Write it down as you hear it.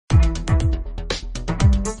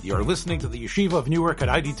You're listening to the Yeshiva of Newark at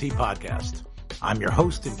IDT podcast. I'm your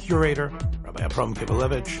host and curator, Rabbi Abram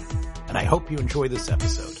Kibalevich, and I hope you enjoy this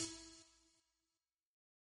episode.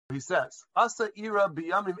 He says, Asa ira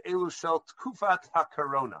biyamim elu shel tkufat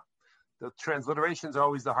ha-corona. The transliterations are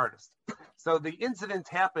always the hardest. So the incident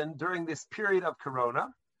happened during this period of Corona.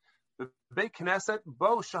 Beit Knesset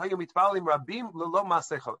bo shahayu mitpalim rabim lelo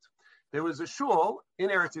masechot. There was a shul in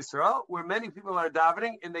Eretz Yisrael where many people are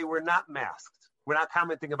davening and they were not masked. We're not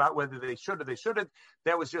commenting about whether they should or they shouldn't.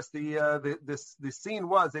 That was just the scene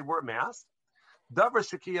was they weren't masked. Davar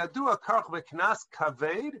shekiyadua karch v'knas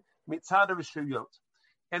kaved mitzad reshuyot.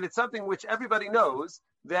 And it's something which everybody knows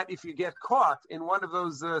that if you get caught in one of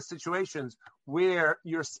those situations where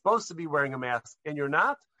you're supposed to be wearing a mask and you're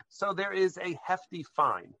not, so there is a hefty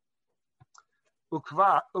fine.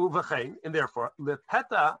 Ukva uvachein, and therefore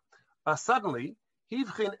lepeta suddenly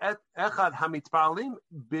hivchin et echad hamitpalim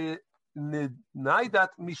b'naidat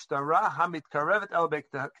mishtara hamitkarevet el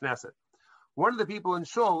beit knesset. One of the people in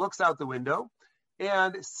shul looks out the window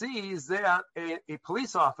and sees that a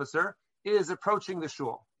police officer is approaching the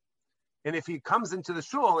shul. And if he comes into the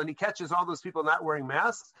shul and he catches all those people not wearing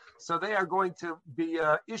masks, so they are going to be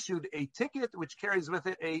issued a ticket which carries with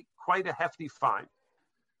it quite a hefty fine.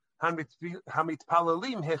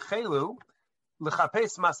 Hamitpalalim hechelu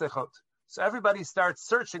l'chapes masechot. So everybody starts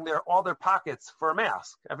searching all their pockets for a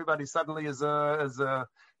mask. Everybody suddenly is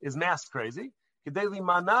mask crazy. In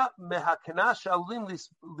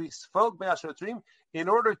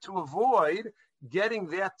order to avoid getting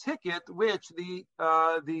that ticket, which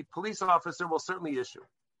the police officer will certainly issue.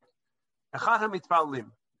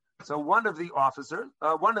 So one of the officers,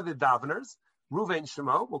 one of the daveners, Ruvain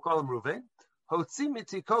Shemo, we'll call him Ruvain,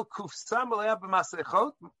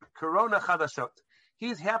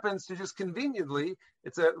 he happens to just conveniently,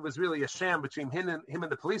 it was really a sham between him and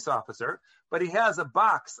the police officer, but he has a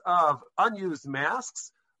box of unused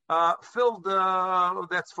masks filled,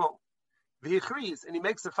 that's full. And he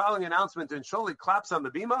makes the following announcement, and Sholi claps on the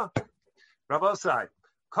bima. Rabosai,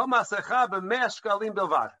 kol masecha b'meh shkalim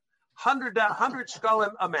bilvad. 100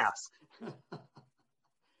 shkalim a mask.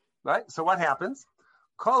 Right? So what happens?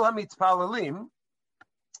 Kol hamitpalalim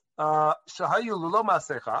shahayu lulo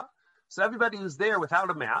masecha. So everybody who's there without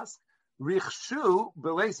a mask, richshu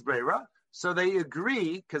b'leis breira. So they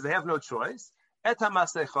agree, because they have no choice, et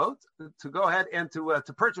hamasechot, to go ahead and to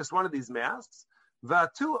purchase one of these masks.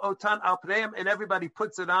 Vatu otan al pneim, and everybody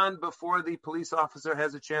puts it on before the police officer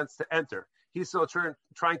has a chance to enter. He's still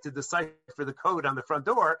trying to decipher the code on the front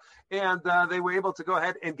door, and they were able to go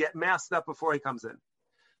ahead and get masked up before he comes in.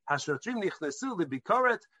 Hashotrim nichnesu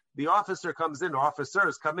libikoret. The officer comes in,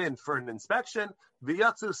 officers come in for an inspection.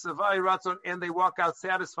 V'yatzu savai ratzon, and they walk out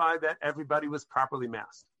satisfied that everybody was properly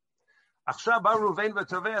masked. Achshav ba Ruvain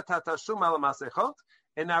v'tovei tatashum al masechot.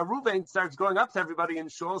 And now Ruvain starts going up to everybody in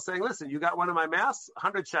shul saying, listen, you got one of my masks,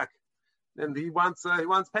 100 shek. And he wants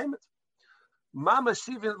payment. Mama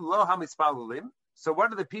shivin lo hamispalulim. So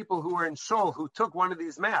what are the people who were in shul who took one of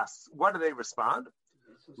these masks? What do they respond?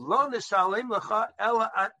 Lo nishalim lecha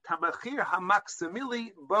ela tamachir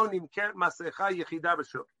hamaksimili bo nimkeret masecha yechida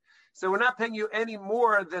b'shuk. So we're not paying you any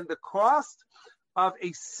more than the cost of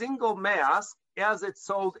a single mask as it's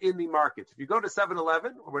sold in the market. If you go to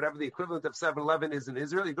 7-Eleven, or whatever the equivalent of 7-Eleven is in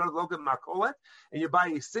Israel, you go to the local Makolet, and you buy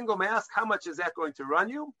a single mask, how much is that going to run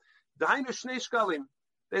you? Dahainu shnei shkalim.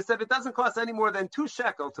 They said it doesn't cost any more than 2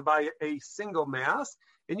 shekel to buy a single mask,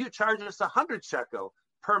 and you charge us 100 shekel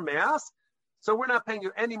per mask, so we're not paying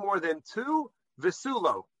you any more than 2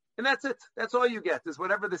 visulo. And that's it. That's all you get, is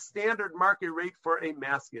whatever the standard market rate for a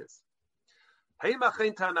mask is. So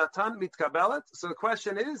the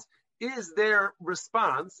question is their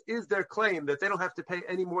response, is their claim that they don't have to pay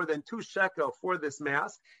any more than 2 shekel for this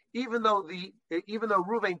mask, even though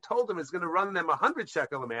Ruvain told them it's going to run them 100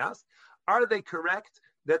 shekel a mask? Are they correct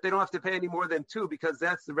that they don't have to pay any more than 2 because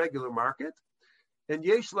that's the regular market? And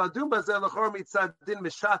yesh ladum bazel lechor mitzad din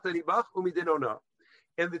mishat ribach umidin ona.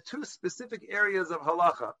 And the 2 specific areas of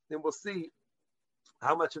halacha, and we'll see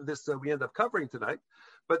how much of this we end up covering tonight.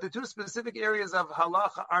 But the 2 specific areas of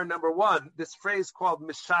halacha are, number 1, this phrase called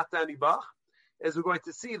mishat anibach. As we're going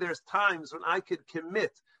to see, there's times when I could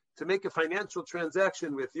commit to make a financial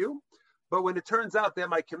transaction with you, but when it turns out that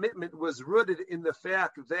my commitment was rooted in the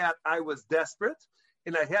fact that I was desperate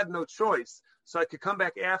and I had no choice, so I could come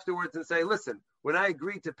back afterwards and say, listen, when I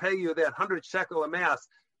agreed to pay you that 100 shekel a mask,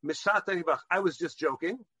 mishat anibach, I was just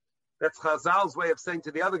joking. That's Chazal's way of saying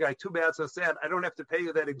to the other guy, too bad, so sad, I don't have to pay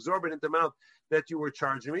you that exorbitant amount that you were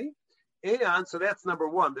charging me. And so that's number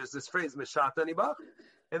 1. There's this phrase, Mishat Anibach.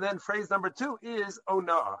 And then phrase number 2 is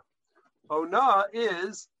Ona'ah. Ona'ah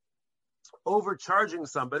is overcharging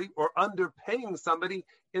somebody or underpaying somebody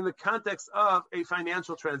in the context of a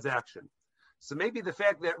financial transaction. So maybe the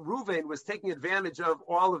fact that Reuven was taking advantage of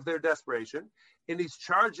all of their desperation, and he's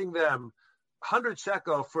charging them 100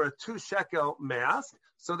 shekel for a 2 shekel mask.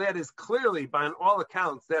 So that is clearly, by all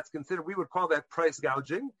accounts, that's considered, we would call that price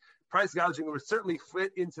gouging. Price gouging would certainly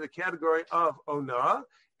fit into the category of Ona,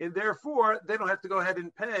 and therefore they don't have to go ahead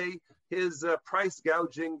and pay his price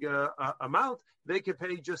gouging amount. They can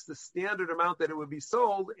pay just the standard amount that it would be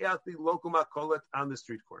sold at the local makolet on the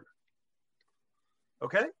street corner.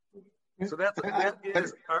 Okay? So that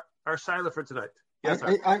is our shaila for tonight. Yes,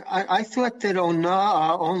 I thought that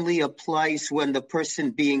Ona only applies when the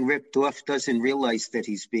person being ripped off doesn't realize that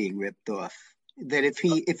he's being ripped off. That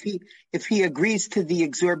if he agrees to the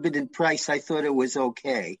exorbitant price, I thought it was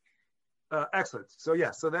okay. Excellent. So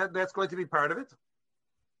so that's going to be part of it.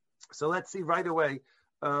 So let's see right away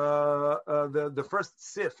the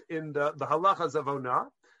first sif in the halachas of Ona.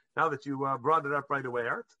 Now that you brought it up right away,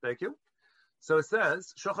 Art, thank you. So it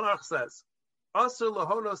says, Shulchan Aruch says, Asur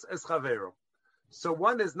lahonos es chavero. So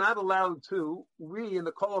one is not allowed to, we in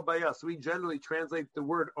the Kol Bayas, we generally translate the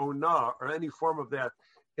word Ona or any form of that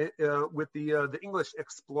with the English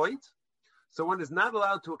exploit. So one is not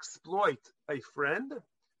allowed to exploit a friend.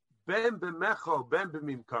 Ben b'mecho, ben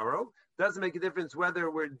b'mimkaro. Doesn't make a difference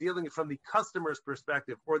whether we're dealing from the customer's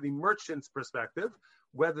perspective or the merchant's perspective,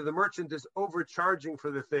 whether the merchant is overcharging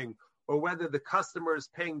for the thing or whether the customer is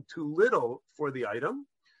paying too little for the item.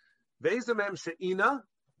 Ve'ezamem she'ina,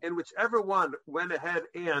 and whichever one went ahead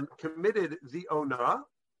and committed the Ona,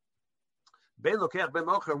 ben lokech ben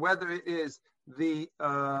mocher, whether it is the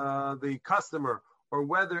customer or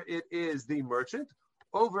whether it is the merchant,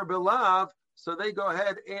 over belav, so they go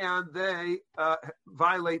ahead and they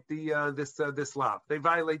violate this law. They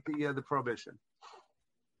violate the prohibition.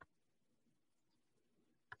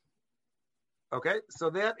 Okay, so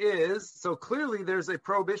clearly there's a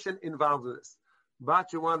prohibition involved in this.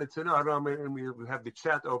 Batya wanted to know, and we have the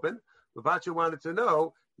chat open, but Batya wanted to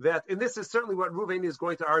know that, and this is certainly what Reuven is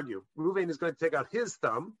going to argue. Reuven is going to take out his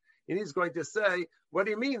thumb, and he's going to say, what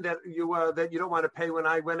do you mean that you don't want to pay when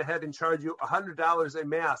I went ahead and charged you $100 a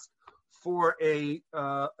mask for a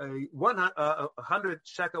 100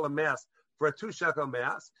 shekel a mask for a 2 shekel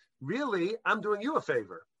mask? Really, I'm doing you a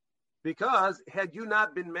favor. Because had you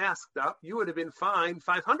not been masked up, you would have been fined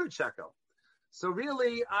 500 shekel. So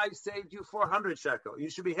really, I saved you 400 shekel. You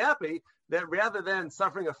should be happy that rather than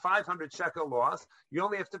suffering a 500 shekel loss, you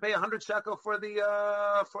only have to pay 100 shekel for the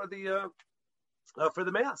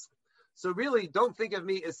mask. So really, don't think of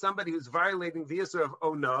me as somebody who's violating the issue of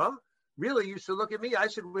Ona. Really, you should look at me. I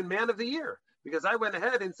should win Man of the Year because I went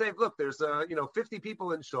ahead and saved. Look, there's 50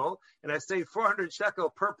 people in shul, and I saved 400 shekel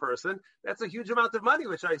per person. That's a huge amount of money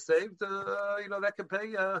which I saved. That could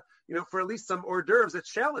pay for at least some hors d'oeuvres at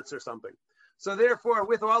Shalitz or something. So therefore,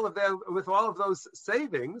 with all of those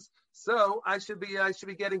savings, so I should be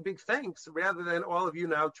getting big thanks rather than all of you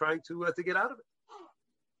now trying to get out of it.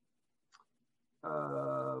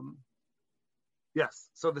 Yes.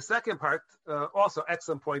 So the second part, also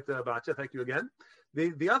excellent point, Batya. Thank you again.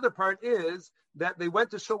 The other part is that they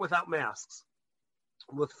went to shul without masks,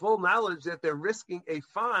 with full knowledge that they're risking a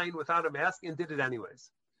fine without a mask, and did it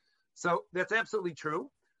anyways. So that's absolutely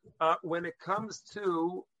true. When it comes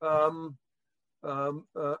to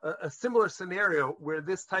a similar scenario where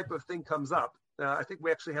this type of thing comes up, I think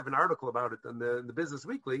we actually have an article about it in the Business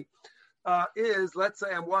Weekly, is let's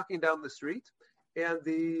say I'm walking down the street and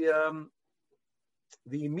the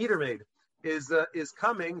meter maid is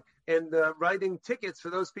coming and writing tickets for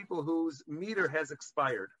those people whose meter has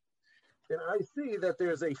expired. And I see that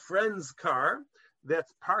there's a friend's car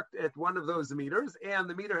that's parked at one of those meters and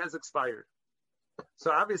the meter has expired.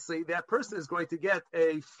 So obviously that person is going to get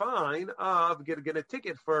a fine of get a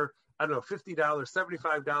ticket for, I don't know, $50,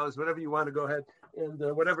 $75, whatever you want to go ahead and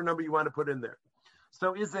whatever number you want to put in there.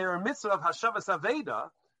 So is there a mitzvah of Hashavas Aveda?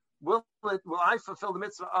 Will I fulfill the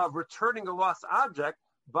mitzvah of returning a lost object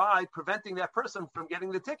by preventing that person from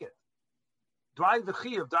getting the ticket? Do I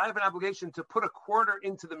have an obligation to put a quarter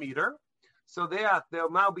into the meter so that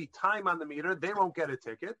there'll now be time on the meter, they won't get a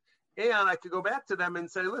ticket, and I could go back to them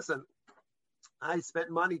and say, listen, I spent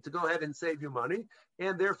money to go ahead and save you money,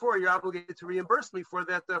 and therefore you're obligated to reimburse me for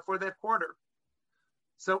that quarter.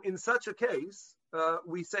 So in such a case,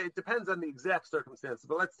 we say it depends on the exact circumstances.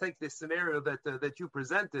 But let's take this scenario that you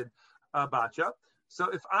presented, Batya. So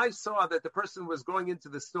if I saw that the person was going into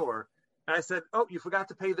the store, and I said, "Oh, you forgot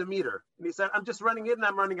to pay the meter," and he said, "I'm just running in and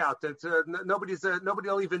I'm running out. Nobody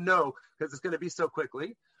will even know because it's going to be so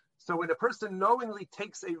quickly." So when a person knowingly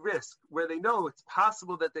takes a risk where they know it's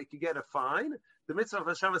possible that they could get a fine, the mitzvah of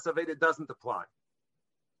Hashavas Aveda doesn't apply.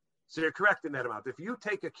 So you're correct in that amount. If you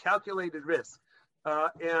take a calculated risk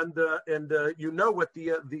and you know what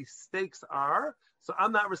the stakes are, so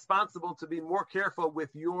I'm not responsible to be more careful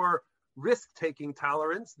with your risk-taking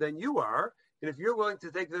tolerance than you are. And if you're willing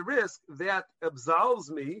to take the risk, that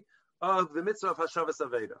absolves me of the mitzvah of Hashavas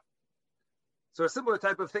Aveda. So a similar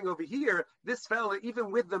type of thing over here, this fella,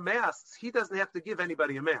 even with the masks, he doesn't have to give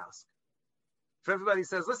anybody a mask. If everybody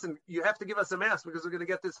says, listen, you have to give us a mask because we're going to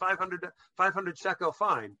get this 500 shekel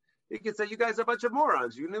fine, you can say, you guys are a bunch of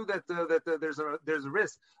morons. You knew that there's a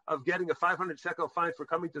risk of getting a 500 shekel fine for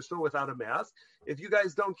coming to shul without a mask. If you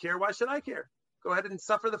guys don't care, why should I care? Go ahead and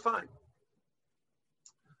suffer the fine.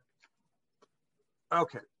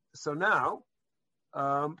 Okay, so now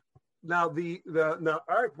Arik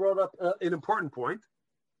brought up an important point,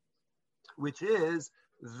 which is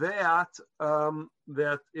that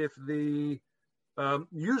that if the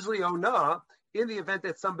usually Ona, in the event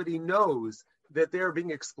that somebody knows that they're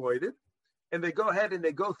being exploited, and they go ahead and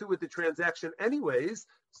they go through with the transaction anyways,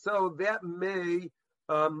 so that may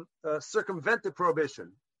circumvent the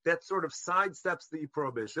prohibition. That sort of sidesteps the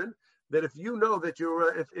prohibition. That if you know that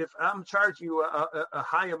if I'm charging you a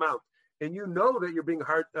high amount, and you know that you're being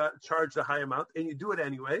charged a high amount, and you do it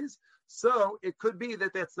anyways, so it could be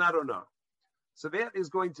that that's not Ona. So that is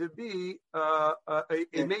going to be a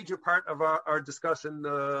major part of our discussion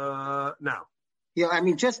now. Yeah, I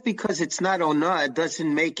mean, just because it's not Ona, it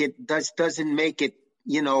doesn't make it, it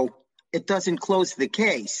doesn't close the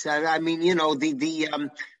case. I mean,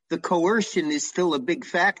 the coercion is still a big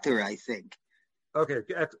factor, I think. Okay,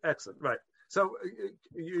 excellent, right. So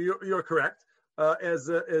you're correct. As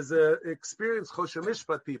experienced Choshen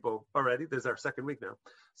Mishpat people already, there's our second week now.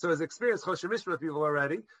 So as experienced Choshen Mishpat people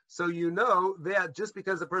already, so you know that just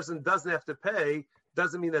because a person doesn't have to pay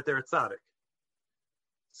doesn't mean that they're a tzaddik.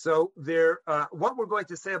 So what we're going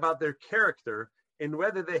to say about their character and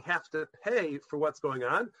whether they have to pay for what's going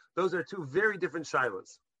on, those are two very different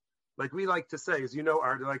shilas. Like we like to say, as you know,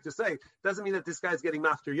 Art, like to say, doesn't mean that this guy's getting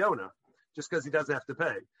mafter Yonah just because he doesn't have to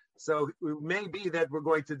pay. So it may be that we're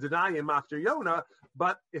going to deny him after Yonah,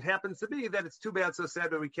 but it happens to be that it's too bad, so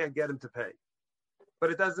sad that we can't get him to pay.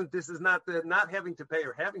 But it doesn't. This is not the not having to pay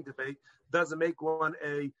or having to pay doesn't make one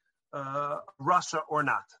a Russia or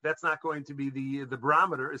not. That's not going to be the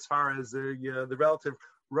barometer as far as the relative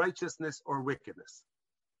righteousness or wickedness.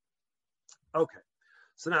 Okay.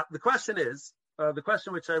 So now the question is the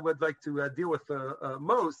question which I would like to deal with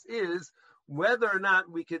most is whether or not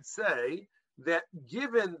we could say that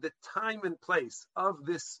given the time and place of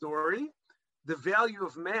this story, the value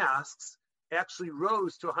of masks actually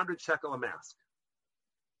rose to 100 shekel a mask.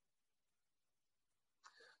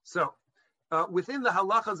 So within the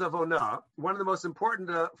halachas of Ona, one of the most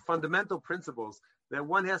important fundamental principles that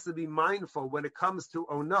one has to be mindful when it comes to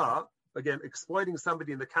Ona, again, exploiting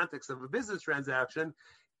somebody in the context of a business transaction,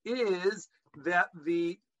 is that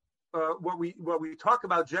what we talk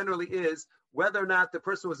about generally is whether or not the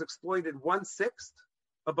person was exploited 1/6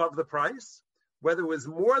 above the price, whether it was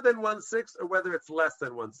more than 1/6 or whether it's less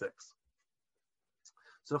than 1/6.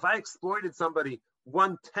 So if I exploited somebody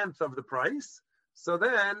 1/10 of the price, so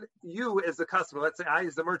then you as a customer, let's say I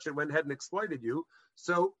as the merchant went ahead and exploited you,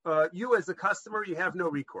 so you as a customer, you have no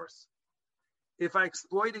recourse. If I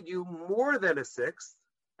exploited you more than 1/6,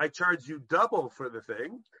 I charge you double for the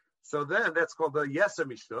thing. So then that's called the yeser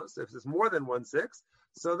mishtos. If it's more than 1/6,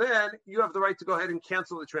 so then you have the right to go ahead and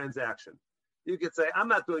cancel the transaction. You could say, I'm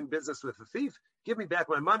not doing business with a thief. Give me back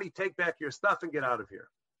my money, take back your stuff, and get out of here.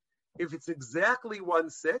 If it's exactly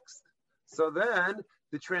 1/6, so then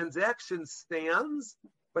the transaction stands,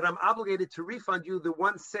 but I'm obligated to refund you the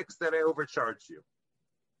 1/6 that I overcharged you.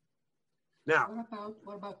 Now,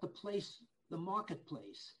 what about the place, the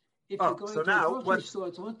marketplace? If you're going to a grocery store,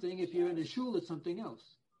 it's one thing. If you're in a shul, it's something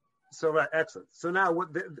else. So right, excellent. So now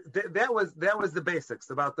that was the basics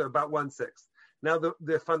about 1/6. Now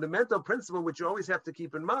the fundamental principle which you always have to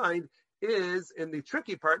keep in mind is, and the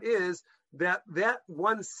tricky part is that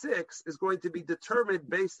 1/6 is going to be determined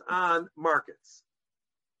based on markets,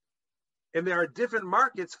 and there are different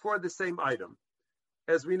markets for the same item,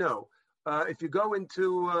 as we know. If you go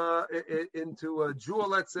into a jewel,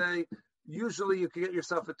 let's say, usually you can get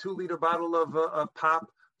yourself a 2-liter bottle of pop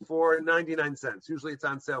for 99 cents. Usually it's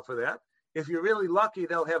on sale for that. If you're really lucky,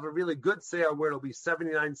 they'll have a really good sale where it'll be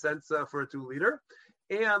 79 cents for a 2-liter.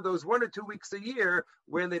 And those 1 or 2 weeks a year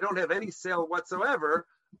when they don't have any sale whatsoever,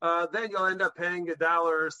 then you'll end up paying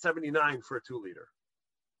 $1.79 for a 2-liter.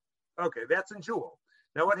 Okay, that's in jewel.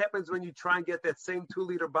 Now what happens when you try and get that same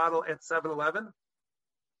 2-liter bottle at 7-Eleven?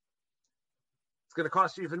 It's going to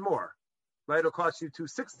cost you even more, right? It'll cost you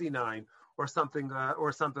 $2.69 or something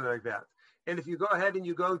like that. And if you go ahead and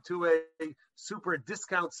you go to a super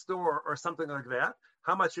discount store or something like that,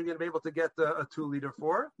 how much are you going to be able to get a 2 liter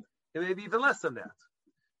for? And maybe even less than that.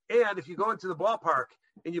 And if you go into the ballpark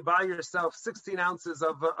and you buy yourself 16 ounces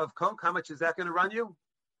of Coke, how much is that going to run you?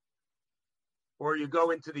 Or you go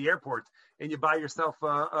into the airport and you buy yourself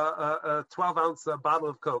a 12-ounce bottle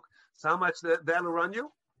of Coke. So how much that'll run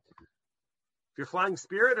you? If you're flying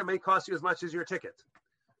Spirit, it may cost you as much as your ticket.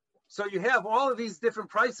 So you have all of these different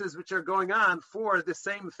prices which are going on for the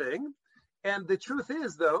same thing. And the truth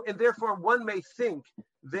is, though, and therefore one may think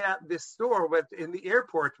that this store in the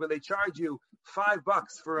airport, when they charge you $5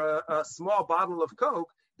 for a small bottle of Coke,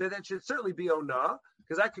 that should certainly be Ona,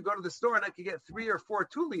 because I could go to the store and I could get 3 or 4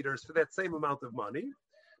 2 liters for that same amount of money.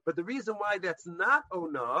 But the reason why that's not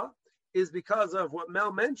Ona is because of what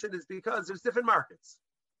Mel mentioned, is because there's different markets.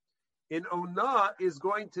 In Ona is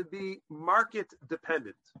going to be market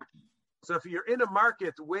dependent. So if you're in a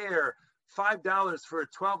market where $5 for a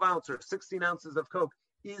 12 ounce or 16 ounces of Coke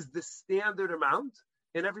is the standard amount,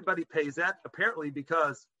 and everybody pays that, apparently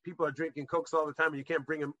because people are drinking Cokes all the time and you can't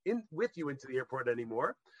bring them in with you into the airport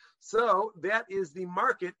anymore. So that is the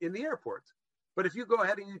market in the airport. But if you go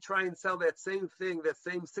ahead and you try and sell that same thing, that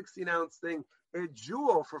same 16 ounce thing, a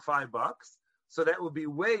jewel for $5, so that would be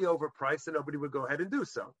way overpriced and nobody would go ahead and do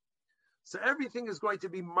so. So everything is going to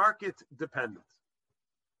be market dependent.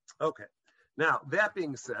 Okay. Now, that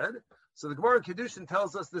being said, so the Gemara in Kedushin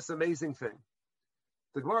tells us this amazing thing.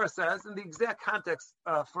 The Gemara says, and the exact context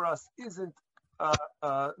for us isn't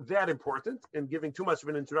that important, and giving too much of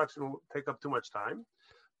an introduction will take up too much time.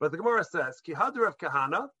 But the Gemara says, Ki hadar of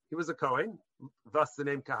Kahana, he was a Kohen, thus the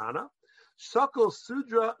name Kahana, Shakol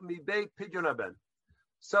Sudra Mibei Pidyon Ben.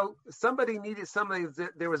 So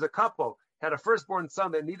there was a couple, had a firstborn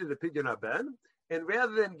son that needed a Pidyon Ben, and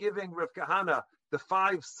rather than giving Rav Kahana the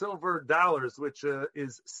 $5 silver, which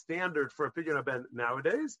is standard for a Pidyon Ben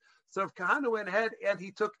nowadays, so Rav Kahana went ahead and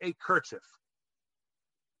he took a kerchief.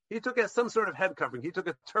 He took some sort of head covering. He took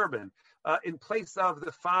a turban in place of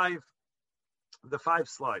the five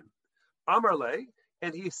slime. Amarle,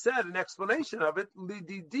 and he said an explanation of it,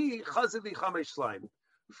 Lididi chazili chamesh slime.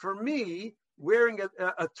 For me, wearing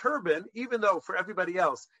a turban, even though for everybody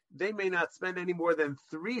else, they may not spend any more than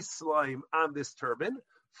 3 slime on this turban,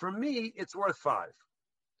 for me, it's worth 5.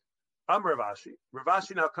 Amar Ravashi.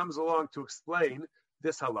 Ravashi now comes along to explain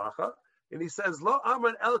this halacha, and he says, Lo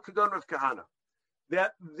Amran El Kagon Rav Kahana,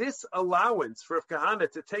 that this allowance for Rav Kahana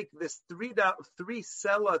to take this 3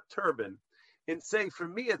 sela turban and say, for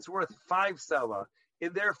me, it's worth 5 sela,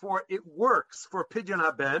 and therefore it works for Pidyon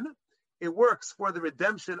haben, it works for the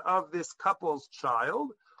redemption of this couple's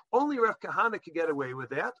child. Only Rav Kahana could get away with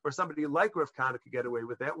that, or somebody like Rav Kahana could get away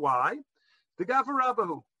with that. Why? The Gafar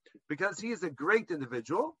Rabbahu, because he is a great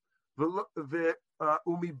individual,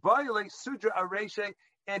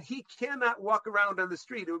 and he cannot walk around on the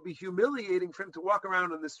street. It would be humiliating for him to walk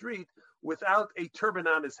around on the street without a turban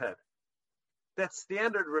on his head. That's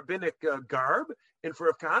standard rabbinic garb, and for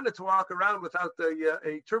Rav Kahana to walk around without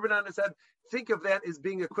a turban on his head, think of that as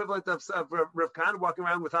being equivalent of Rav Kahana walking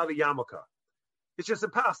around without a yarmulke. It's just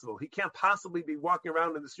impossible. He can't possibly be walking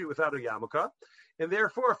around in the street without a yarmulke. And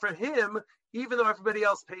therefore, for him, even though everybody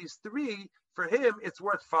else pays 3, for him, it's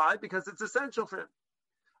worth 5 because it's essential for him.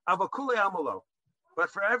 Avakule amalo. But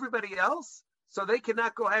for everybody else, so they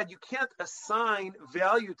cannot go ahead. You can't assign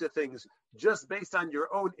value to things just based on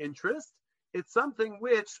your own interest. It's something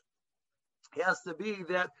which has to be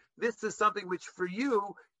that this is something which for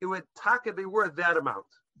you, it would taka be worth that amount.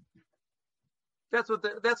 That's what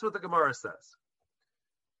the Gemara says.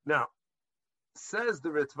 Now, says the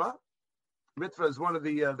Ritva. Ritva is one of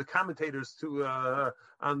the commentators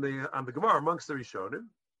on the Gemara amongst the Rishonim.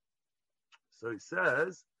 So he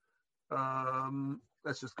says,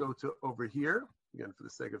 let's just go to over here again for the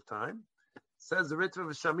sake of time. Says the Ritva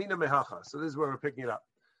of Shamina Mehacha. So this is where we're picking it up.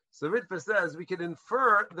 So the Ritva says we can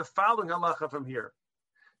infer the following halacha from here.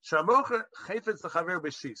 Shamocha chayfetz l'chaver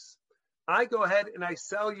b'shis. I go ahead and I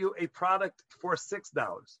sell you a product for $6.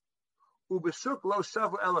 Ubeshuk lo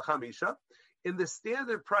shavu ela chamisha. In the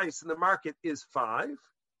standard price in the market is 5.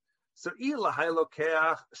 So ilahai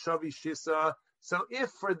lokeach shavi shisa. So if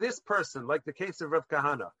for this person, like the case of Rav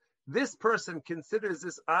Kahana, this person considers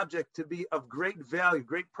this object to be of great value,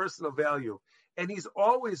 great personal value, and he's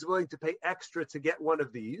always willing to pay extra to get one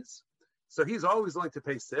of these, so he's always willing to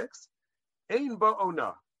pay 6, ein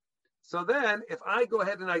ba'ona. So then, if I go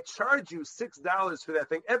ahead and I charge you $6 for that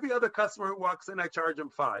thing, every other customer who walks in, I charge him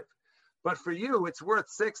 5. But for you, it's worth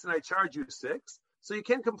 6 and I charge you 6, so you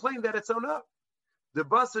can't complain that it's ona. The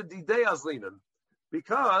basar didei azlinan.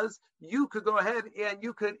 because you could go ahead and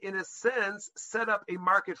you could, in a sense, set up a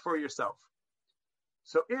market for yourself.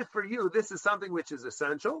 So if for you, this is something which is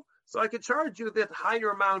essential, so I could charge you that higher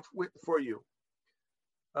amount for you.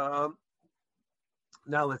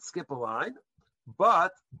 Now let's skip a line.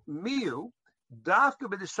 But miu dafka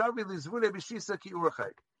b'deshavi lizvune b'shisa ki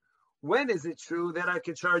urchei. When is it true that I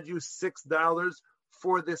can charge you $6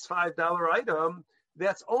 for this $5 item?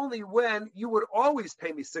 That's only when you would always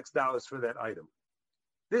pay me $6 for that item.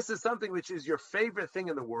 This is something which is your favorite thing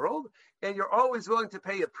in the world, and you're always willing to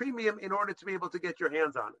pay a premium in order to be able to get your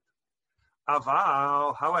hands on it.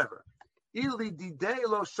 Aval, however, ili didei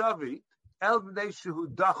lo shavi el b'nei shehu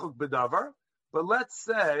dachuk b'davar. But let's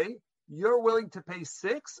say you're willing to pay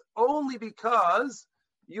 $6 only because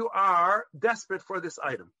you are desperate for this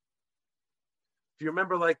item. If you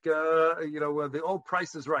remember, the old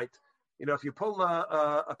Price is Right. If you pull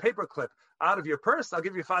a paper clip out of your purse, I'll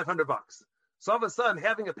give you $500. So all of a sudden,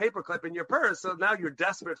 having a paper clip in your purse, so now you're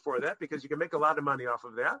desperate for that because you can make a lot of money off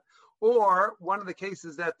of that. Or one of the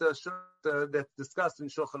cases that's discussed in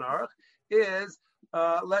Shulchan Aruch is,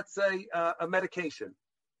 let's say, a medication.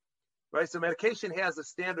 Right, so medication has a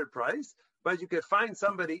standard price, but you could find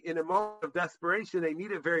somebody in a moment of desperation, they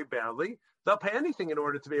need it very badly. They'll pay anything in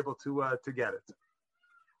order to be able to get it.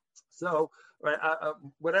 So,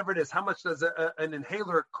 whatever it is, how much does an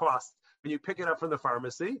inhaler cost when you pick it up from the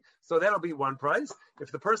pharmacy? So that'll be one price.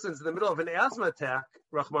 If the person's in the middle of an asthma attack,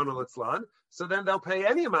 Rahman al-Islan, so then they'll pay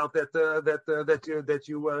any amount that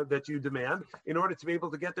you demand in order to be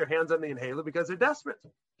able to get their hands on the inhaler because they're desperate.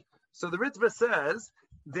 So the Ritva says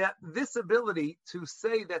that this ability to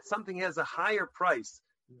say that something has a higher price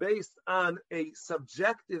based on a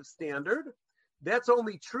subjective standard, that's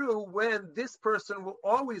only true when this person will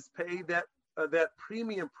always pay that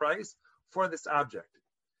premium price for this object.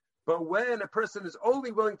 But when a person is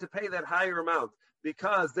only willing to pay that higher amount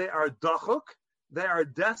because they are dachuk, they are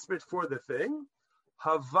desperate for the thing,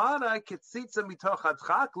 havara ketzitza mitoch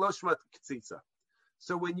hadchak lo shmat ketzitza.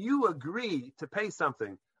 So when you agree to pay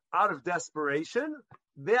something out of desperation,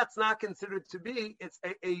 that's not considered to be, it's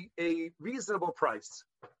a reasonable price.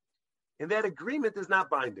 And that agreement is not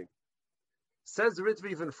binding. Says the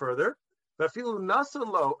Ritva even further,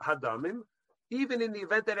 even in the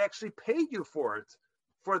event that I actually paid you for it,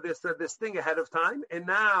 for this thing ahead of time, and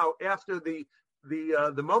now after the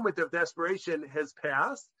moment of desperation has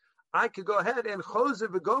passed, I could go ahead and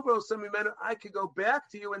I could go back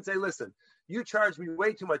to you and say, listen, you charged me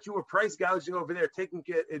way too much. You were price gouging over there, taking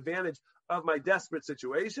advantage of my desperate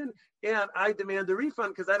situation, and I demand a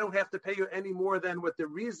refund because I don't have to pay you any more than what the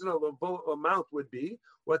reasonable amount would be,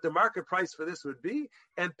 what the market price for this would be,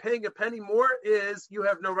 and paying a penny more is you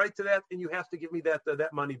have no right to that, and you have to give me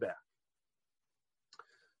that money back.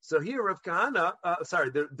 So here Rav Kahana,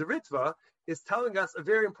 the Ritva is telling us a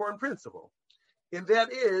very important principle. And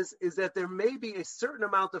that is that there may be a certain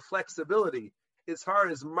amount of flexibility as far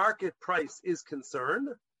as market price is concerned,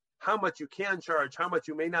 how much you can charge, how much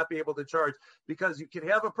you may not be able to charge, because you can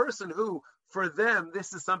have a person who, for them,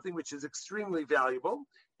 this is something which is extremely valuable,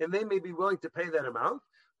 and they may be willing to pay that amount,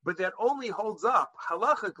 but that only holds up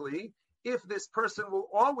halachically if this person will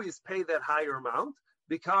always pay that higher amount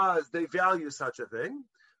because they value such a thing.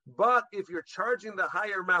 But if you're charging the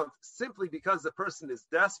higher amount simply because the person is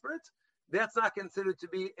desperate, that's not considered to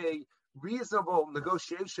be a reasonable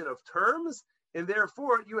negotiation of terms, and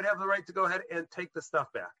therefore you would have the right to go ahead and take the stuff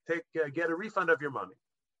back, get a refund of your money.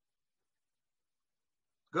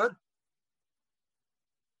 Good?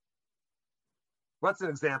 What's an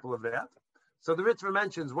example of that? So the Ritva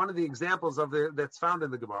mentions one of the examples that's found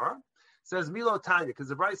in the Gemara. It says Milo Tanya, because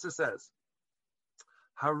the Brisa says,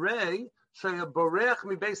 Hare sheyaborech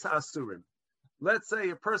mi beis ha'asurim. Let's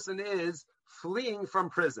say a person is fleeing from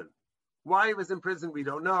prison. Why he was in prison, we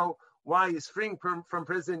don't know. Why he's freeing from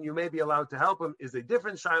prison, you may be allowed to help him, is a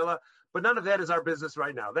different shaila, but none of that is our business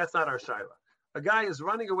right now. That's not our shaila. A guy is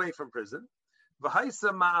running away from prison.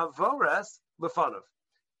 V'haisa ma'avores lefanov.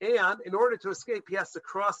 And in order to escape, he has to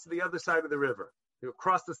cross to the other side of the river. He'll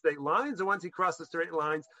cross the state lines, and once he crosses the state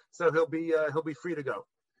lines, so he'll be free to go.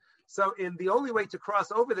 So the only way to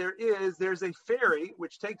cross over there's a ferry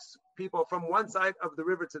which takes people from one side of the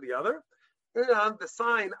river to the other. And the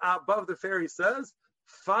sign above the ferry says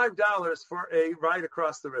 $5 for a ride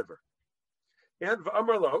across the river. And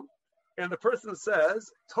v'amarlo, and the person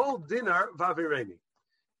says, "Tol dinar vavireni."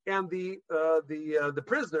 And the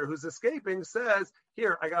prisoner who's escaping says,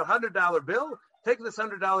 "Here, I got $100 bill. Take this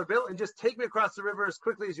 $100 bill and just take me across the river as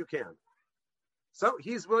quickly as you can." So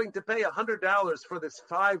he's willing to pay $100 for this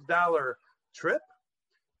 $5 trip.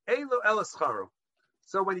 Elo elascharu.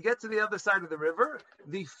 So when you get to the other side of the river,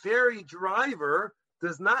 the ferry driver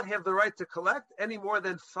does not have the right to collect any more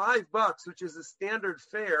than $5, which is the standard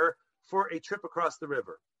fare for a trip across the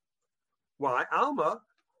river. Why? Alma,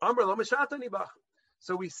 Amr lo mishatani bach.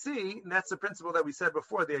 So we see, and that's the principle that we said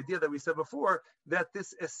before, the idea that we said before, that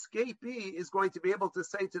this escapee is going to be able to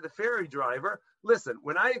say to the ferry driver, listen,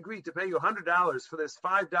 when I agreed to pay you $100 for this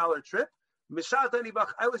 $5 trip, mishatani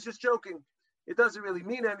bach, I was just joking. It doesn't really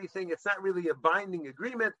mean anything. It's not really a binding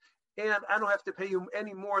agreement, and I don't have to pay you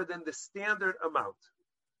any more than the standard amount.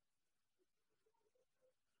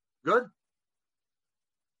 Good?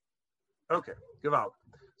 Okay, give out.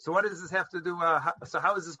 So what does this have to do?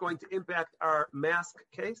 How is this going to impact our mask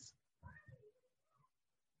case?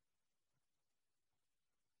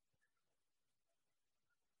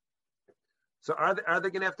 So are they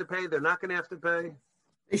going to have to pay? They're not going to have to pay?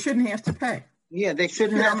 They shouldn't have to pay. Yeah, they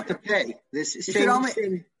shouldn't have to pay.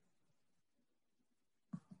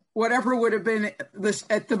 Whatever would have been this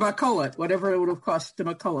at the Makolet, whatever it would have cost the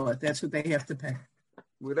Makolet, that's what they have to pay.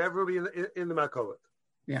 Whatever will be in the Makolet.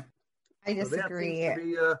 Yeah. I disagree.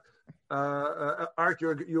 Art,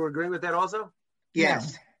 you're agreeing with that also?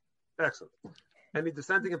 Yes. Excellent. Any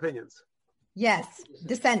dissenting opinions? Yes.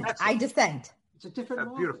 Dissent. Excellent. I dissent. It's a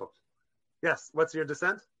different beautiful. Yes. What's your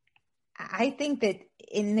dissent? I think that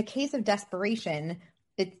in the case of desperation,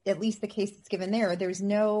 at least the case that's given there's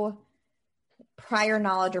no prior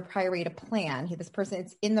knowledge or prior way to plan. This person,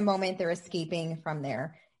 it's in the moment, they're escaping from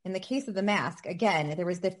there. In the case of the mask, again, there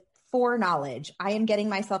was the foreknowledge. I am getting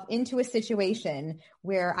myself into a situation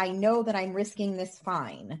where I know that I'm risking this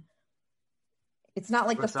fine. It's not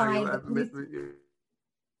like fine.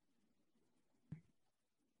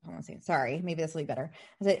 Sorry, maybe this will be better.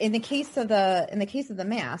 In the case of the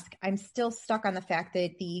mask, I'm still stuck on the fact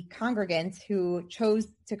that the congregants who chose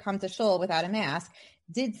to come to shul without a mask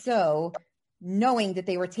did so knowing that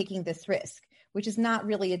they were taking this risk, which is not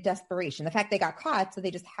really a desperation. The fact they got caught, so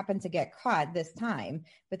they just happened to get caught this time,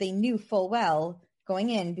 but they knew full well going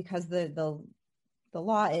in, because the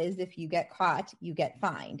law is if you get caught, you get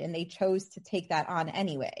fined, and they chose to take that on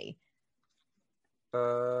anyway.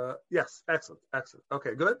 Yes, excellent.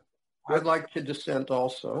 Okay, good. I'd like to dissent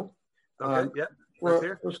also. Okay, yeah.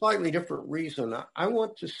 For a slightly different reason. I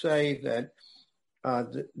want to say that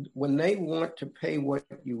when they want to pay what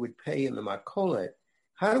you would pay in the Makolet,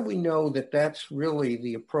 how do we know that that's really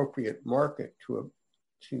the appropriate market to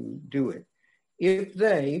do it? If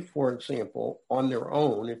they, for example, on their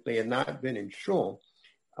own, if they had not been in shul,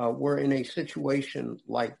 were in a situation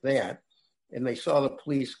like that, and they saw the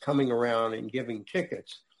police coming around and giving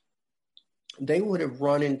tickets, they would have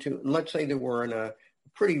run into, let's say they were in a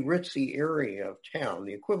pretty ritzy area of town,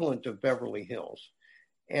 the equivalent of Beverly Hills.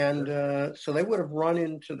 And so they would have run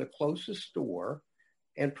into the closest store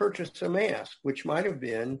and purchased a mask, which might have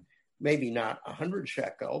been maybe not 100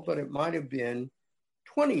 shekel, but it might have been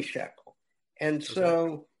 20 shekel. And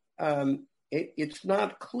so it's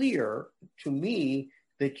not clear to me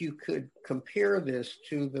that you could compare this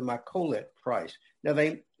to the Makolet price. Now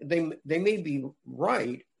they may be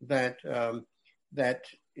right that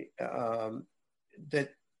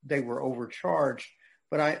they were overcharged,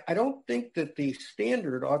 but I don't think that the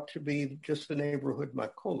standard ought to be just the neighborhood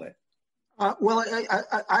Makolet. Well,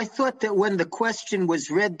 I thought that when the question was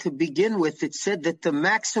read to begin with, it said that the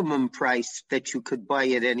maximum price that you could buy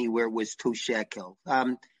it anywhere was 2 shekel.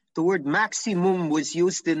 The word maximum was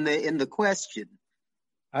used in the question.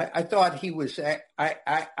 I thought he was.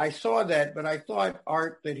 I saw that, but I thought,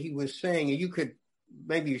 Art, that he was saying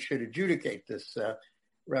maybe you should adjudicate this,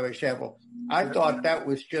 Rabbi Shavel. I thought that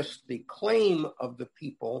was just the claim of the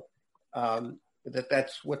people.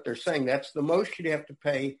 That's what they're saying. That's the most you'd have to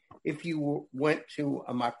pay if you went to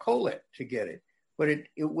a Makolet to get it. But it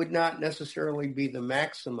would not necessarily be the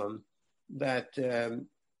maximum that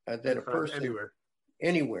a person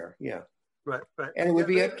anywhere. Yeah. Right. And it would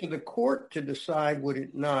be up to the court to decide, would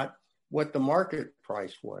it not, what the market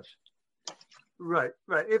price was. Right.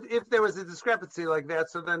 If there was a discrepancy like that,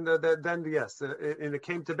 so then yes, and it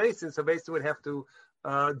came to Basin, so Basin would have to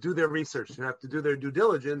do their research and have to do their due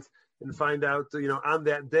diligence and find out, on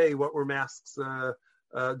that day what were masks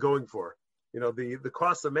going for. The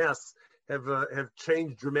cost of masks have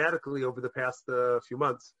changed dramatically over the past few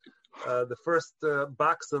months. The first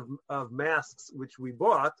box of masks which we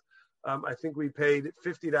bought, I think we paid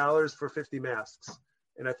 $50 for 50 masks.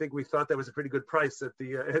 And I think we thought that was a pretty good price at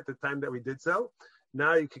the time that we did so.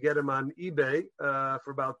 Now you could get them on eBay for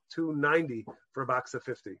about $2.90 for a box of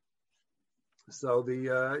 50. So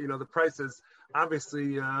the prices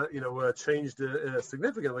obviously changed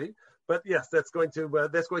significantly. But yes, that's going to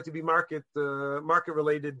be market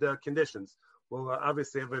related conditions. Will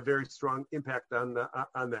obviously have a very strong impact on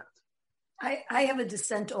that. I have a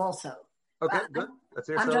dissent also. Okay, good. That's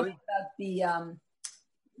your I'm talking about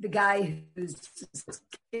the guy who's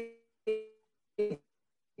in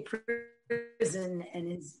prison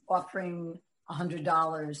and is offering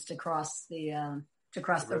 $100 to cross the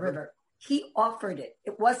river. He offered it.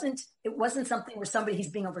 It wasn't something where he's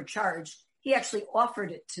being overcharged. He actually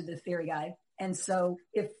offered it to the ferry guy. And so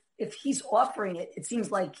if he's offering it, it seems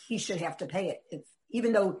like he should have to pay it.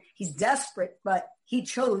 Even though he's desperate, but he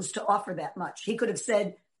chose to offer that much. He could have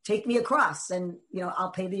said, take me across and,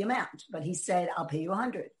 I'll pay the amount. But he said, I'll pay you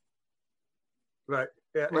 100. Right.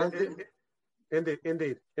 Yeah. Well, indeed.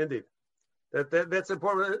 That's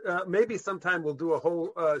important. Maybe sometime we'll do a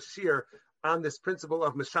whole shiur on this principle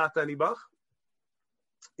of Meshat Anibach.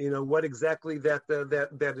 What exactly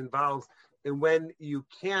that involves, and when you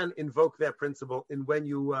can invoke that principle, and when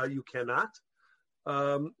you cannot.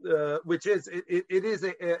 Which is it is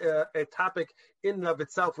a topic in and of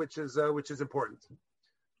itself, which is important.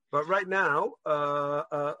 But right now,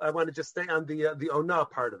 I want to just stay on the Ona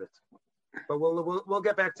part of it. But we'll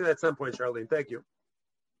get back to that at some point, Charlene. Thank you.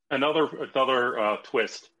 Another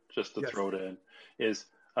twist, just to throw it in, is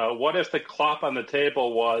what if the clop on the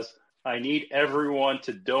table was, I need everyone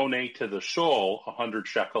to donate to the shul 100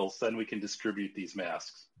 shekels, then we can distribute these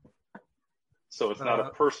masks. So it's not a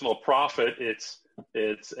personal profit; it's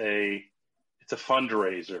a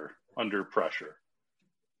fundraiser under pressure.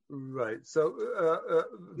 Right. So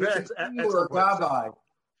that's you were a rabbi.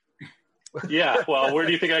 Yeah. Well, where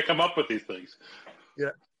do you think I come up with these things?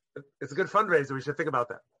 Yeah, it's a good fundraiser. We should think about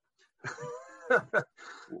that.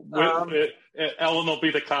 Ellen will be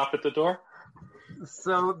the cop at the door.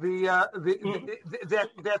 So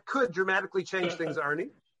that could dramatically change things,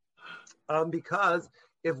 Arnie, because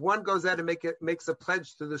if one goes out and makes a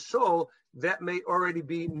pledge to the shul, that may already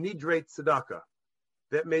be nidrei tzedakah.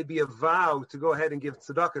 That may be a vow to go ahead and give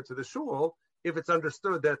tzedakah to the shul, if it's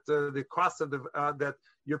understood that the cost of that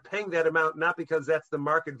you're paying that amount not because that's the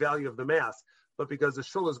market value of the mass, but because the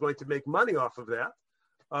shul is going to make money off of that.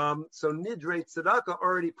 So nidrei tzedakah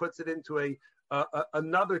already puts it into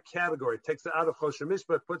another category. It takes it out of Choshen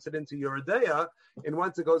Mishpat, puts it into Yeridea, and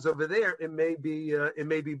once it goes over there, it may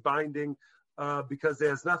be binding because it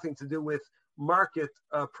has nothing to do with market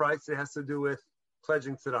price. It has to do with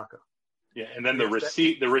pledging tzedakah. Yeah, and then the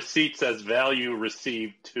receipt says value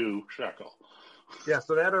received 2 shekel. Yeah,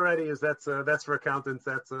 so that already is that's for accountants.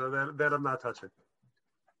 That I'm not touching.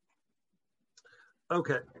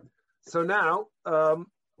 Okay, so now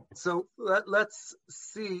let's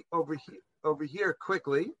see over here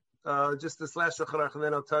quickly, just this last Shulchan Aruch, and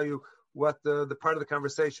then I'll tell you what the part of the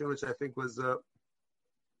conversation which I think was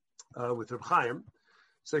with Reb Chaim.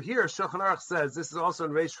 So here Shulchan Aruch says, this is also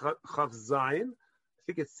in Reish Chav Zayin. I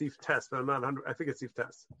think it's Sif Tes, but I'm not 100. I think it's Sif Tes.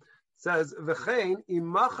 It says v'chein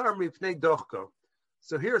imachar mipnei dochko.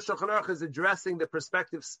 So here Shulchan Aruch is addressing the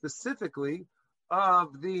perspective specifically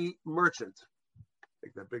of the merchant.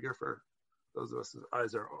 Make that bigger for those of us whose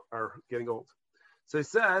eyes are getting old. So he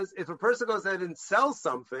says, if a person goes ahead and sells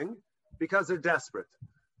something because they're desperate.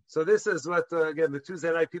 So this is what, again, the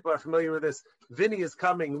Tuesday night people are familiar with this. Vinny is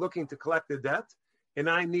coming looking to collect the debt, and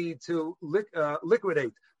I need to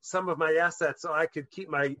liquidate some of my assets so I could keep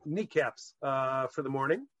my kneecaps for the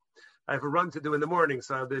morning. I have a run to do in the morning,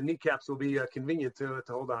 so the kneecaps will be convenient to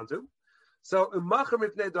hold on to. So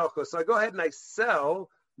I go ahead and I sell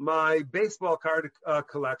my baseball card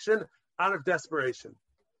collection out of desperation.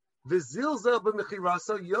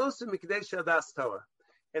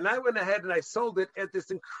 And I went ahead and I sold it at this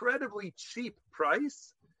incredibly cheap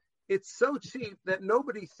price. It's so cheap that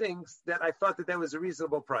nobody thinks that I thought that was a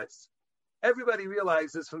reasonable price. Everybody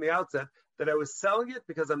realizes from the outset that I was selling it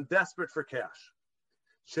because I'm desperate for cash.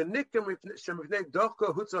 It's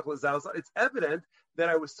evident that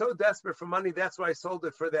I was so desperate for money, that's why I sold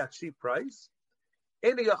it for that cheap price.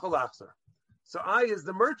 So I, as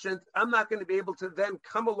the merchant, I'm not going to be able to then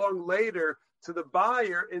come along later to the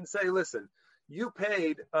buyer and say, listen, you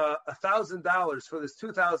paid $1,000 for this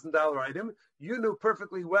 $2,000 item. You knew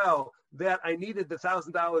perfectly well that I needed the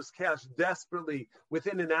 $1,000 cash desperately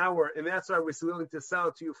within an hour, and that's why I was willing to sell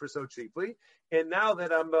it to you for so cheaply. And now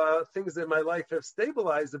that things in my life have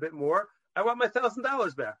stabilized a bit more, I want my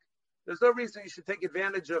 $1,000 back. There's no reason you should take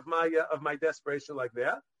advantage of my desperation like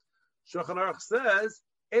that. Shulchan Aruch says,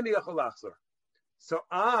 Eni yachol lachzor. So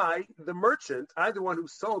I, the merchant, I, the one who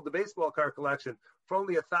sold the baseball card collection for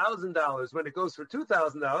only $1,000, when it goes for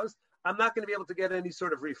 $2,000, I'm not going to be able to get any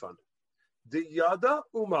sort of refund. The yada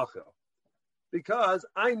umachel, because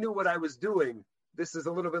I knew what I was doing. This is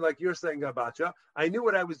a little bit like you're saying, Abacha. I knew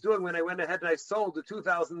what I was doing when I went ahead and I sold the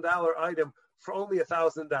 $2,000 item for only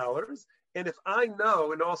 $1,000, And if I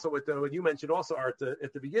know, and also what you mentioned also, Art,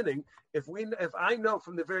 at the beginning, if I know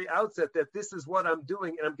from the very outset that this is what I'm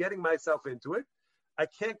doing and I'm getting myself into it, I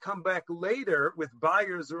can't come back later with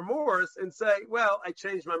buyer's remorse and say, well, I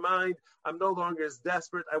changed my mind. I'm no longer as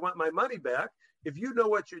desperate. I want my money back. If you know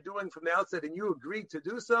what you're doing from the outset and you agreed to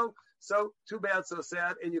do so, so too bad, so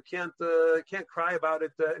sad, and you can't cry about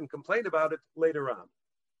it and complain about it later on.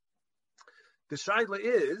 The shaila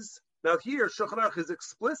is, now here, Shulchan Aruch is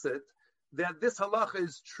explicit that this halacha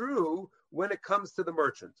is true when it comes to the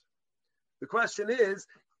merchant. The question is,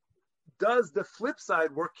 does the flip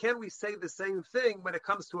side work? Can we say the same thing when it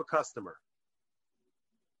comes to a customer?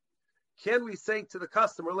 Can we say to the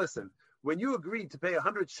customer, listen, when you agreed to pay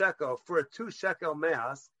 100 shekel for a 2 shekel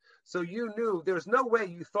mask, so you knew there's no way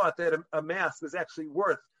you thought that a mask is actually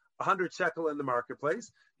worth 100 shekel in the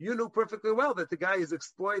marketplace. You knew perfectly well that the guy is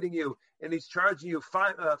exploiting you and he's charging you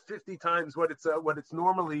 50 times what it's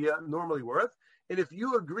normally worth. And if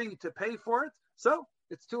you agree to pay for it, so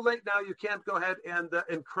it's too late now. You can't go ahead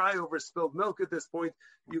and cry over spilled milk at this point.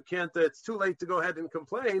 You can't. It's too late to go ahead and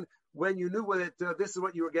complain when you knew this is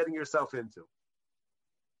what you were getting yourself into.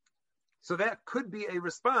 So that could be a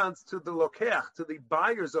response to the lokech, to the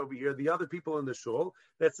buyers over here, the other people in the shul,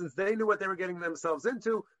 that since they knew what they were getting themselves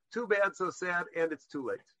into, too bad, so sad, and it's too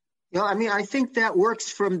late. Yeah, I mean, I think that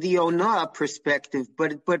works from the Ona perspective,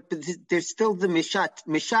 but there's still the Mishata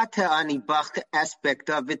Anibach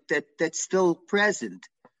aspect of it that's still present.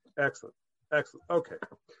 Excellent. Okay.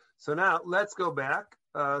 So now let's go back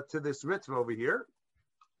to this Ritva over here.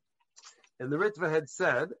 And the Ritva had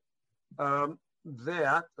said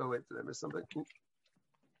that, oh wait, did I miss something?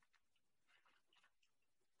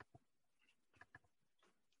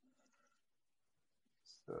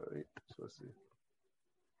 Sorry, supposed to.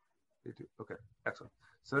 Okay, excellent.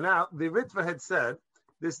 So now the Ritva had said,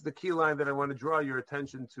 this is the key line that I want to draw your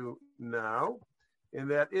attention to now, and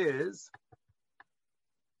that is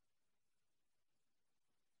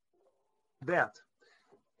that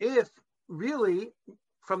if really,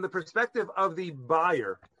 from the perspective of the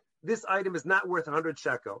buyer, this item is not worth 100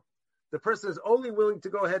 shekel, the person is only willing to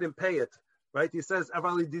go ahead and pay it, right? He says,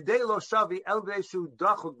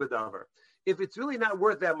 if it's really not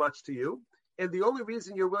worth that much to you, and the only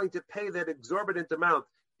reason you're willing to pay that exorbitant amount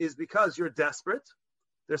is because you're desperate,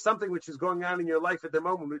 there's something which is going on in your life at the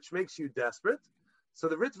moment which makes you desperate. So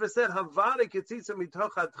the Ritva said,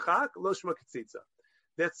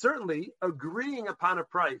 that certainly agreeing upon a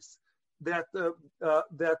price that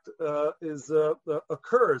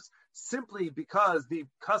occurs simply because the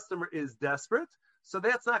customer is desperate, so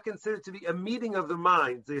that's not considered to be a meeting of the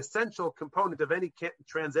minds. The essential component of any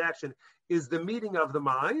transaction is the meeting of the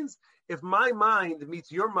minds. If my mind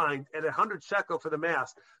meets your mind at 100 shekel for the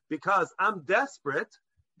mask because I'm desperate,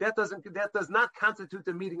 that does not constitute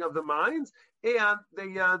the meeting of the minds, and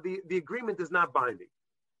the agreement is not binding.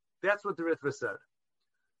 That's what the Ritva said.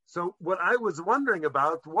 So what I was wondering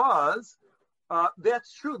about was,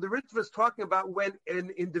 that's true. The Ritva is talking about when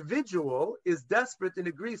an individual is desperate and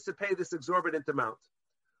agrees to pay this exorbitant amount.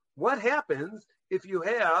 What happens if you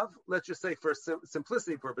have, let's just say for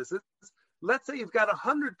simplicity purposes, let's say you've got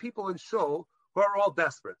 100 people in shul who are all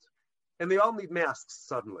desperate and they all need masks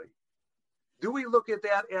suddenly. Do we look at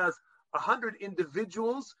that as 100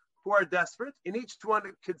 individuals who are desperate, and each one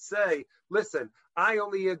could say, listen, I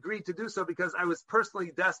only agreed to do so because I was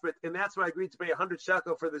personally desperate, and that's why I agreed to pay 100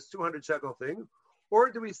 shekel for this 200 shekel thing?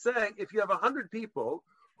 Or do we say, if you have 100 people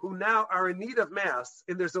who now are in need of masks,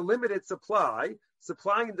 and there's a limited supply,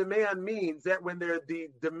 supply and demand means that when the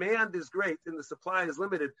demand is great and the supply is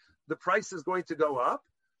limited, the price is going to go up.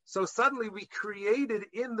 So suddenly we created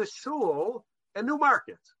in the shul a new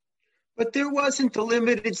market. But there wasn't a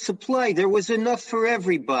limited supply. There was enough for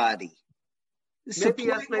everybody. Maybe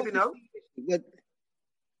yes, maybe no.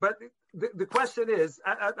 But the question is,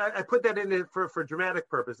 I put that in for dramatic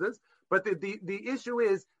purposes, but the issue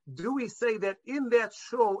is, do we say that in that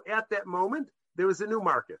shul at that moment, there was a new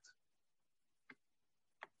market?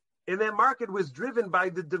 And that market was driven by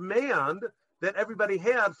the demand that everybody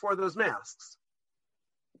had for those masks.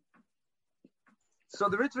 So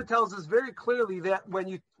the Ritva tells us very clearly that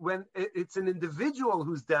when it's an individual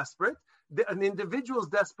who's desperate, an individual's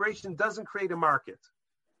desperation doesn't create a market.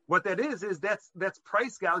 What that is that's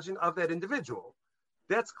price gouging of that individual.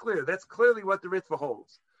 That's clear. That's clearly what the Ritva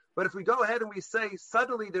holds. But if we go ahead and we say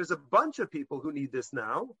suddenly there's a bunch of people who need this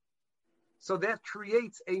now, so that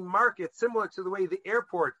creates a market similar to the way the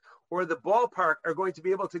airport or the ballpark are going to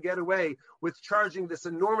be able to get away with charging this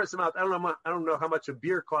enormous amount. I don't know how much a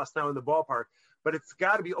beer costs now in the ballpark, but it's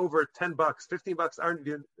got to be over $10, $15.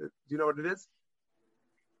 Do you know what it is?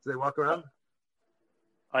 Do they walk around?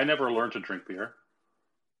 I never learned to drink beer.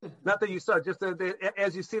 Not that you saw, just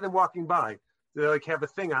as you see them walking by, they like have a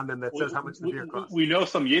thing on them that says how much the beer costs. We know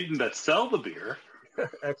some Yidden that sell the beer.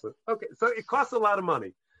 Excellent. Okay, so it costs a lot of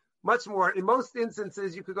money. Much more. In most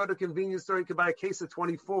instances, you could go to a convenience store, you could buy a case of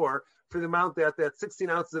 24 for the amount that 16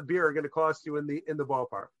 ounces of beer are going to cost you in the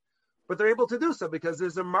ballpark. But they're able to do so because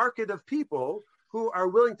there's a market of people who are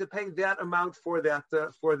willing to pay that amount for that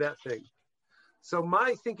thing. So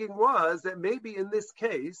my thinking was that maybe in this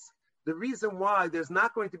case, the reason why there's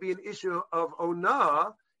not going to be an issue of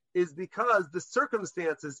onah is because the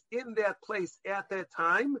circumstances in that place at that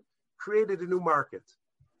time created a new market.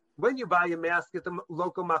 When you buy a mask at the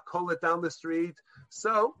local makolet down the street,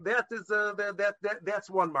 so that is that's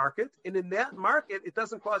one market, and in that market, it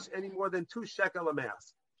doesn't cost any more than 2 shekel a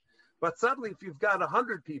mask. But suddenly, if you've got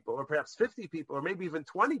 100 people, or perhaps 50 people, or maybe even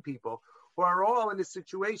 20 people, who are all in a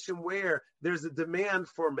situation where there's a demand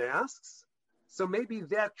for masks, so maybe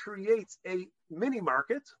that creates a mini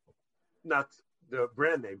market, not the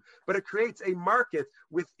brand name, but it creates a market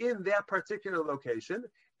within that particular location.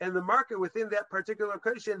 And the market within that particular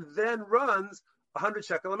location then runs 100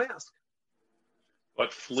 shekel a mask.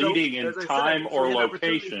 But fleeting in time or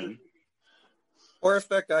location. Or if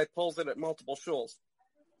that guy pulls in at multiple shuls.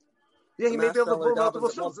 Yeah, he may be able to pull multiple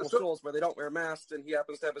shuls where they don't wear masks, and he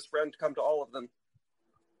happens to have his friend come to all of them.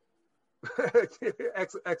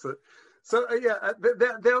 Excellent. So,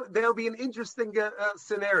 there'll be an interesting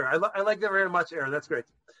scenario. I like that very much, Aaron. That's great.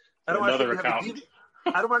 I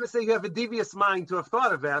don't want to say you have a devious mind to have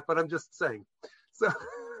thought of that, but I'm just saying. So,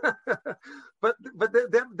 but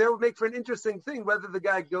that would make for an interesting thing whether the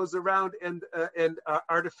guy goes around and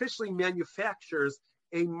artificially manufactures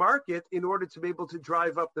a market in order to be able to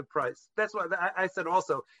drive up the price. That's why I said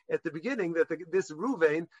also at the beginning that this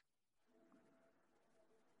Ruvain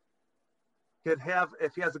could have,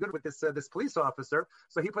 if he has a good with this police officer,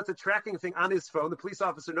 so he puts a tracking thing on his phone. The police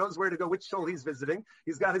officer knows where to go, which shul he's visiting.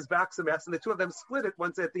 He's got his box of masks, and the two of them split it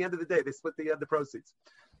once at the end of the day. They split the proceeds.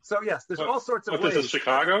 So yes, there's all sorts of ways. This is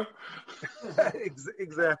Chicago?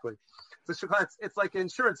 Exactly. So it's like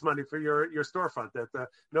insurance money for your storefront that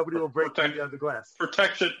nobody will break the glass.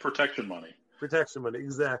 Protection money. Protection money,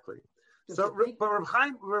 exactly. So, but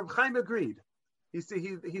Reb Chaim agreed. He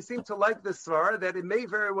seemed to like this svara that it may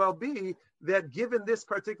very well be that given this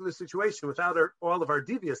particular situation, without all of our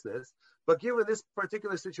deviousness, but given this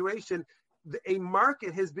particular situation, a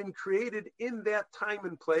market has been created in that time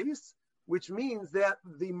and place, which means that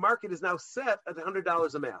the market is now set at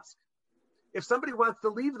 $100 a mask. If somebody wants to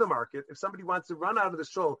leave the market, if somebody wants to run out of the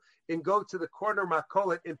shul and go to the corner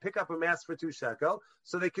makolet and pick up a mask for 2 shekel,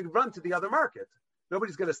 so they can run to the other market.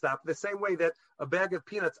 Nobody's going to stop. The same way that a bag of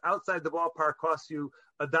peanuts outside the ballpark costs you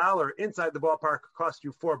 $1, inside the ballpark costs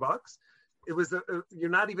you $4. It was you're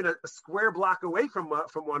not even a square block away from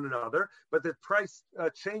one another, but the price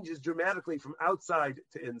changes dramatically from outside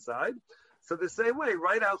to inside. So the same way,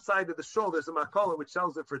 right outside of the shul, there's a makola which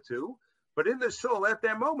sells it for 2. But in the shul, at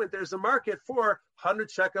that moment, there's a market for 100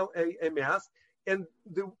 shekel a mask. And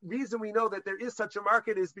the reason we know that there is such a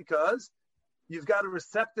market is because you've got a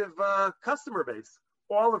receptive customer base,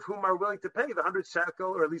 all of whom are willing to pay the 100 shekel,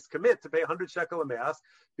 or at least commit to pay 100 shekel a mask,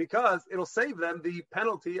 because it'll save them the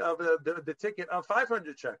penalty of the ticket of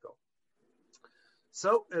 500 shekel.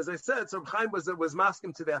 So, as I said, so Chaim was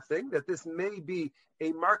masking to that thing, that this may be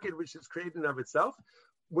a market which is created in of itself.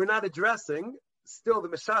 We're not addressing still the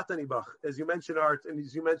Meshat Anibach, as you mentioned, Art, and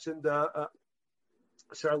as you mentioned,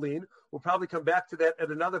 Charlene. We'll probably come back to that at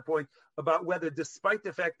another point about whether, despite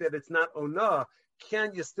the fact that it's not Onah,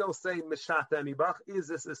 can you still say Meshat Anibach? Is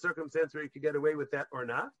this a circumstance where you could get away with that or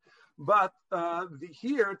not? But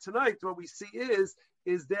here tonight, what we see is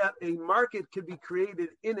that a market could be created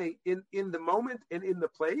in the moment and in the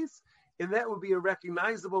place, and that would be a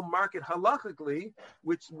recognizable market halachically,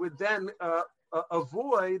 which would then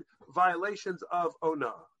avoid violations of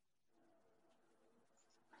Onah.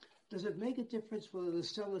 Does it make a difference whether the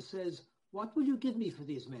seller says, "What will you give me for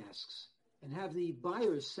these masks?" and have the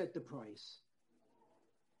buyers set the price?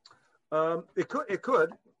 It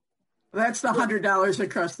could. That's the $100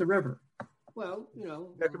 across the river. Well,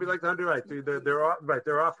 that could be like the 100, right?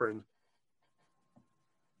 They're offering.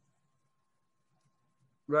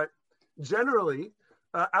 Right. Generally,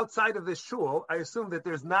 outside of this shul, I assume that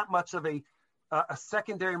there's not much of a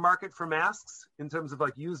secondary market for masks in terms of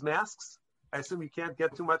like used masks. I assume you can't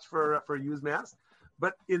get too much for a used mask.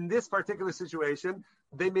 But in this particular situation,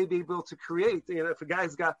 they may be able to create, if a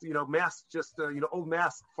guy's got, masks, just, old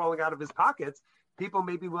masks falling out of his pockets, people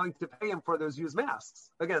may be willing to pay him for those used masks.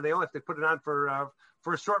 Again, they only have to put it on for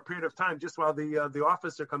a short period of time, just while the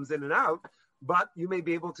officer comes in and out. but you may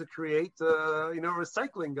be able to create, a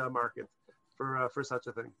recycling market for such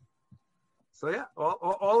a thing. So yeah,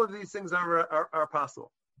 all of these things are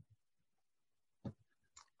possible.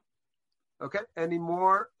 Okay. Any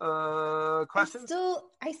more questions?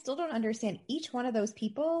 I still don't understand. Each one of those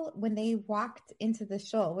people, when they walked into the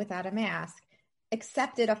shul without a mask,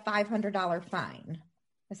 accepted a $500 fine,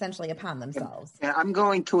 essentially upon themselves. Yeah, I'm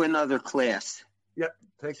going to another class. Yep.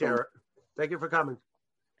 Take care. Thank you for coming.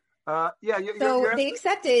 They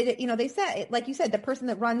accepted, they said, like you said, the person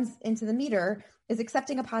that runs into the meter is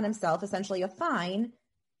accepting upon himself essentially a fine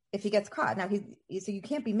if he gets caught. Now, so you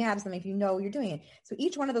can't be mad at something if you know you're doing it. So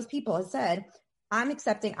each one of those people has said, I'm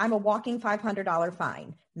a walking $500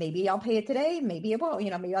 fine. Maybe I'll pay it today. Maybe I won't.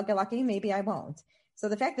 Maybe I'll get lucky. Maybe I won't. So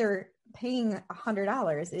the fact they're paying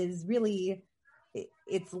 $100 is really,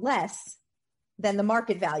 it's less than the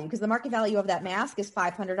market value, because the market value of that mask is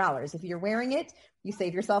 $500. If you're wearing it, you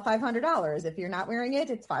save yourself $500. If you're not wearing it,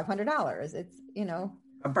 it's $500. It's,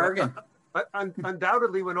 a bargain.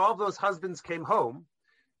 Undoubtedly, when all those husbands came home,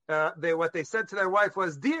 what they said to their wife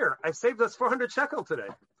was, "Dear, I've saved us 400 shekel today."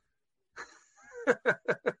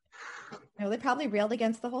 They probably railed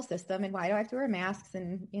against the whole system, and why do I have to wear masks?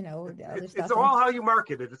 And the other stuff. It's all how you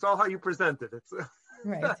market it. It's all how you present it. It's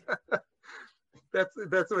right. That's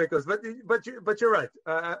the way it goes. But you're right.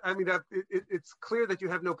 It's clear that you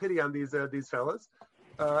have no pity on these fellas,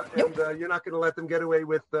 and you're not going to let them get away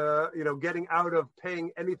with getting out of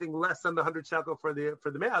paying anything less than the 100 shekel for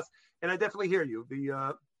the mask. And I definitely hear you.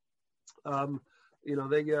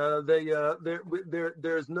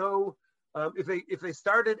 There's no if they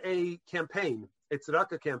started a campaign, a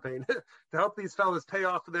tzedakah campaign, to help these fellas pay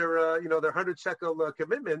off their 100 shekel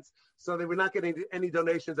commitments, so they were not getting any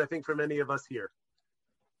donations, I think, from any of us here.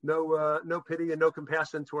 No pity and no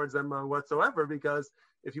compassion towards them whatsoever, because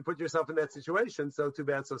if you put yourself in that situation, so too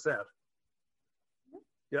bad, so sad.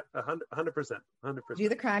 Yeah, 100%. Do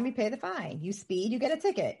the crime, you pay the fine. You speed, you get a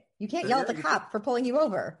ticket. You can't yell at the cop for pulling you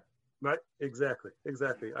over. Right, exactly.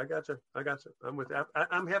 I gotcha.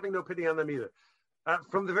 I'm having no pity on them either.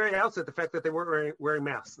 From the very outset, the fact that they weren't wearing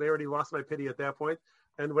masks, they already lost my pity at that point.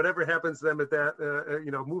 And whatever happens to them at that,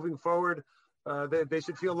 moving forward, they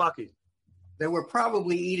should feel lucky. They were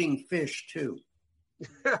probably eating fish too.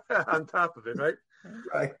 On top of it, right?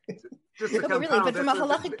 Right. But from a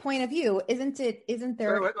halachic point of view, isn't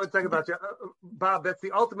there? Wait, think about you, Bob. That's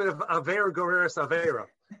the ultimate of avera goreres avera.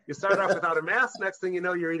 You start off without a mask. Next thing you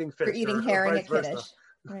know, you're eating fish. You're eating herring at Kiddush,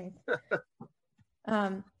 right?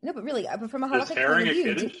 But really, from a halachic point of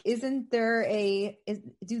view, isn't there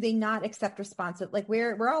do they not accept responsibility? Like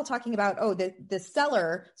we're all talking about, the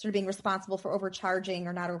seller sort of being responsible for overcharging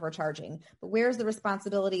or not overcharging, but where's the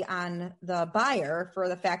responsibility on the buyer for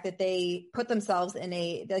the fact that they put themselves in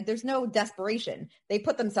there's no desperation. They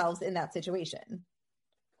put themselves in that situation.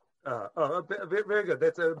 Very good.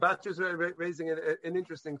 That's about just raising an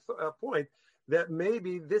interesting point, that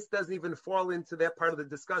maybe this doesn't even fall into that part of the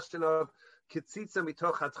discussion of kitzitza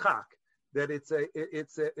mitoch hatchak, that it's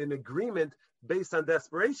an agreement based on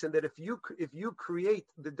desperation, that if you create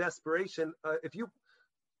the desperation, if you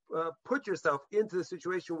put yourself into the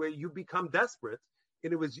situation where you become desperate,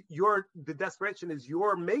 and the desperation is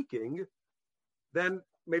your making, then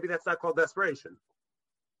maybe that's not called desperation.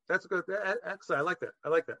 That's good. Excellent. I like that.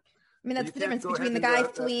 I mean, that's the difference between the guy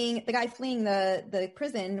fleeing the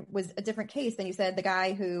prison was a different case than you said the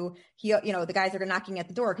guy who the guys are knocking at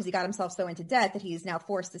the door because he got himself so into debt that he's now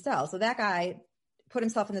forced to sell. So that guy put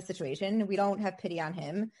himself in this situation. We don't have pity on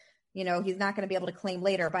him. He's not going to be able to claim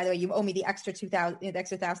later, by the way, you owe me the extra $1,000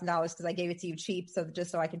 because I gave it to you cheap, so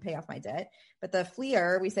I can pay off my debt. But the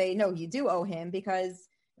fleer, we say, no, you do owe him because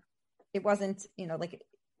it wasn't, he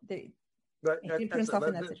put himself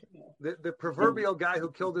in that situation. The proverbial guy who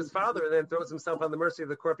killed his father and then throws himself on the mercy of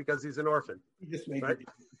the court because he's an orphan. Right?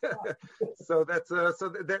 So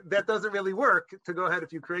that doesn't really work. To go ahead,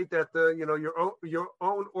 if you create that your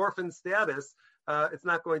own orphan status, it's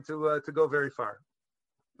not going to go very far.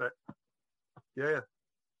 But yeah,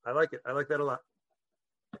 I like it. I like that a lot.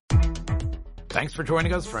 Thanks for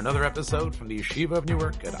joining us for another episode from the Yeshiva of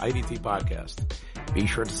Newark at IDT Podcast. Be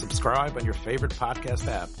sure to subscribe on your favorite podcast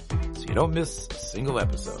app so you don't miss a single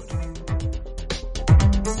episode.